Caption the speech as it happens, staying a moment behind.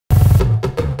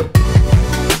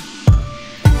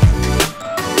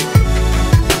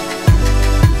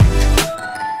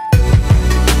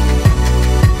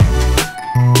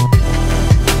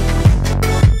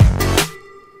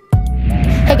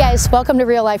Welcome to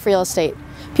Real Life Real Estate.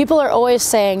 People are always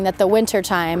saying that the winter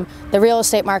time, the real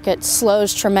estate market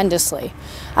slows tremendously.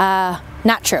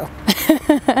 Not true.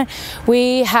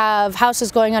 We have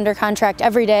houses going under contract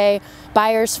every day,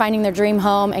 buyers finding their dream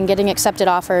home and getting accepted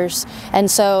offers. And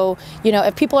so,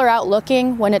 if people are out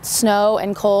looking when it's snow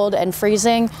and cold and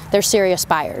freezing, they're serious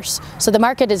buyers. So the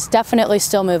market is definitely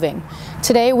still moving.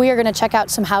 Today we are going to check out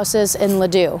some houses in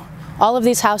Ladue. All of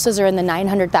these houses are in the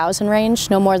 900,000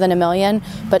 range, no more than $1 million,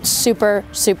 but super,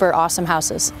 super awesome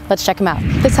houses. Let's check them out.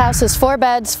 This house is 4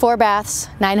 beds, 4 baths,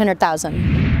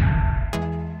 900,000.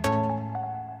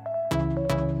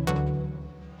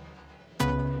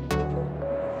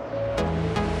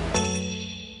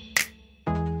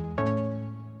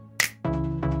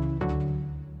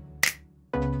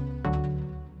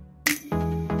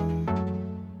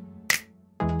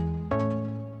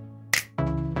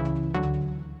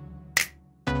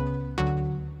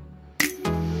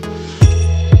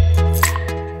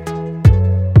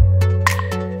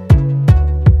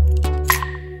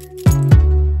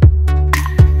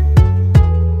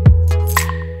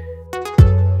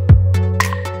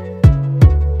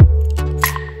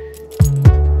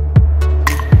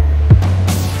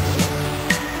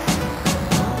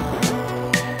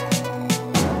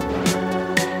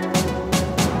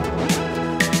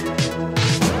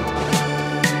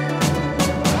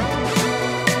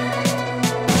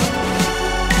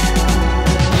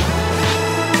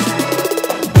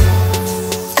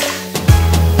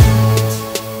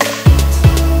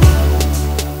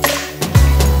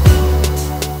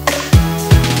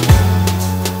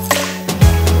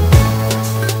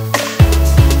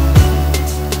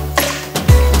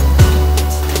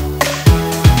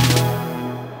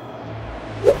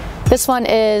 This one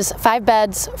is 5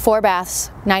 beds, 4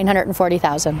 baths,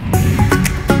 940,000.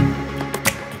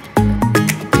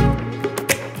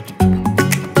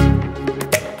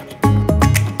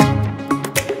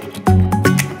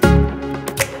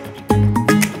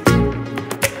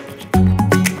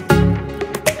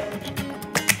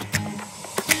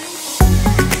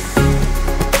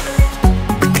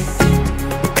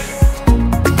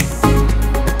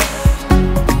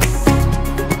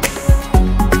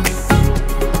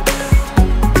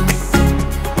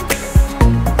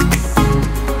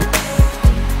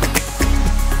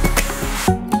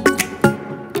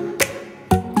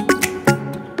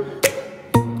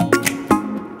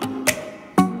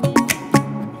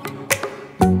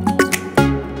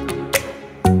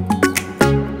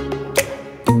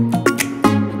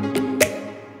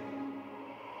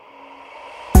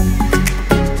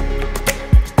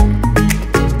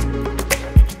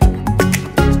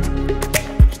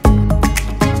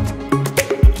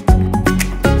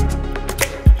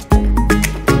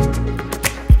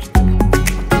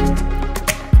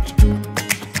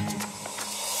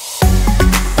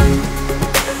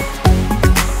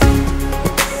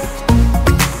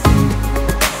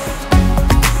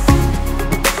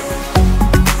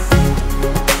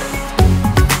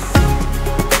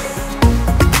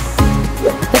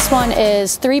 This one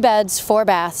is 3 beds, 4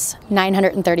 baths,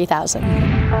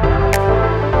 930,000.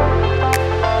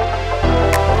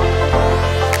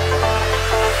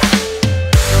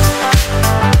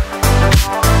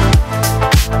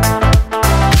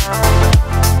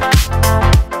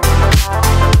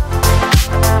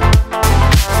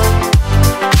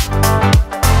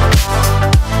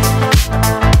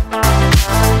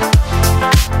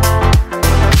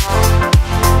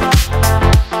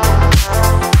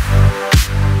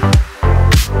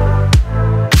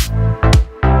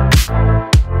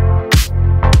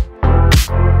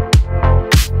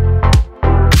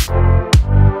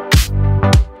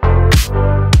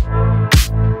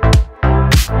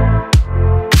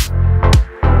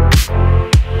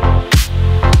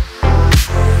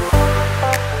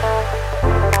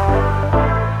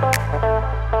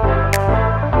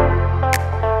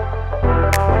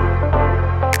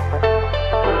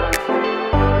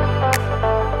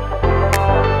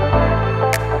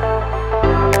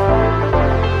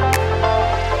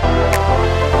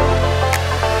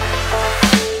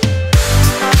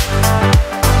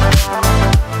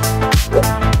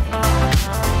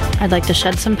 I'd like to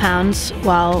shed some pounds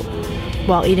while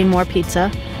eating more pizza.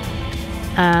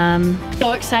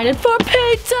 So excited for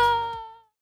pizza!